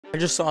I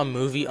just saw a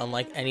movie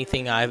unlike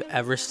anything I've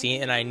ever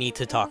seen and I need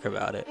to talk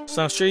about it.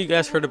 So I'm sure you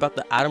guys heard about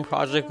the Adam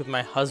Project with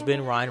my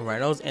husband Ryan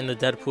Reynolds and the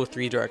Deadpool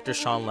 3 director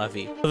Sean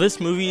Levy. So this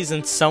movie is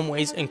in some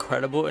ways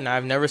incredible and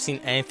I've never seen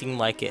anything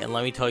like it, and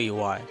let me tell you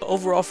why.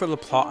 Overall for the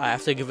plot I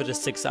have to give it a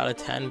 6 out of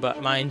 10,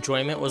 but my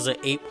enjoyment was an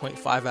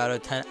 8.5 out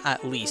of 10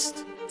 at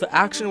least. The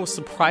action was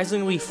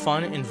surprisingly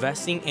fun,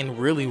 investing, and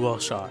really well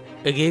shot.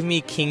 It gave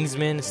me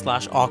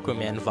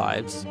Kingsman/Aquaman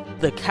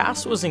vibes. The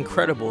cast was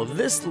incredible.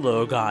 This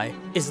little guy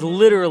is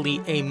literally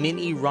a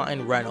mini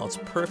Ryan Reynolds,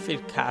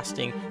 perfect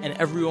casting, and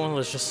everyone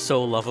was just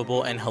so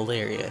lovable and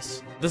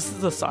hilarious. This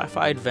is a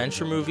sci-fi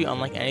adventure movie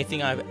unlike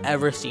anything I've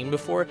ever seen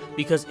before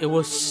because it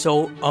was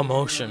so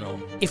emotional.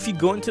 If you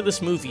go into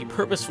this movie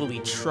purposefully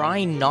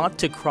trying not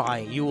to cry,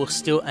 you will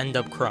still end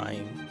up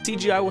crying.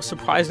 CGI was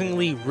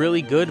surprisingly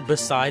really good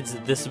besides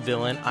this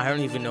villain. I don't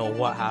even know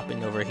what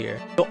happened over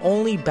here. The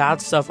only bad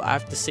stuff I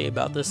have to say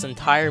about this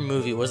entire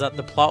movie was that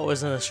the plot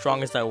wasn't as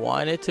strong as I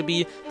wanted it to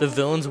be, the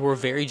villains were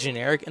very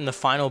generic, and the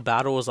final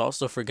battle was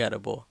also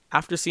forgettable.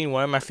 After seeing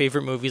one of my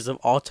favorite movies of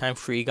all time,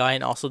 Free Guy,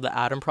 and also the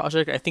Adam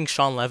Project, I think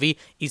Sean Levy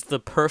is the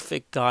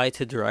perfect guy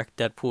to direct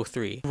Deadpool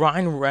 3.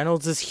 Ryan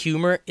Reynolds'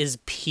 humor is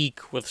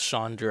peak with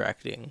Sean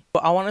directing.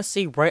 But I want to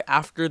say right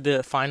after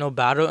the final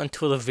battle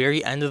until the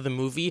very end of the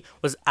movie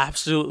was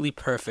absolutely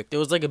perfect. It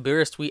was like a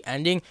bittersweet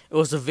ending. It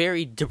was a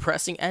very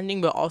depressing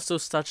ending, but also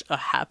such a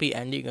happy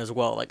ending as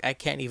well. Like, I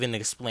can't even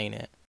explain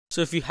it. So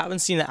if you haven't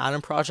seen the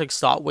Adam Project,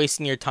 stop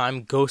wasting your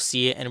time, go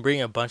see it, and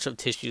bring a bunch of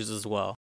tissues as well.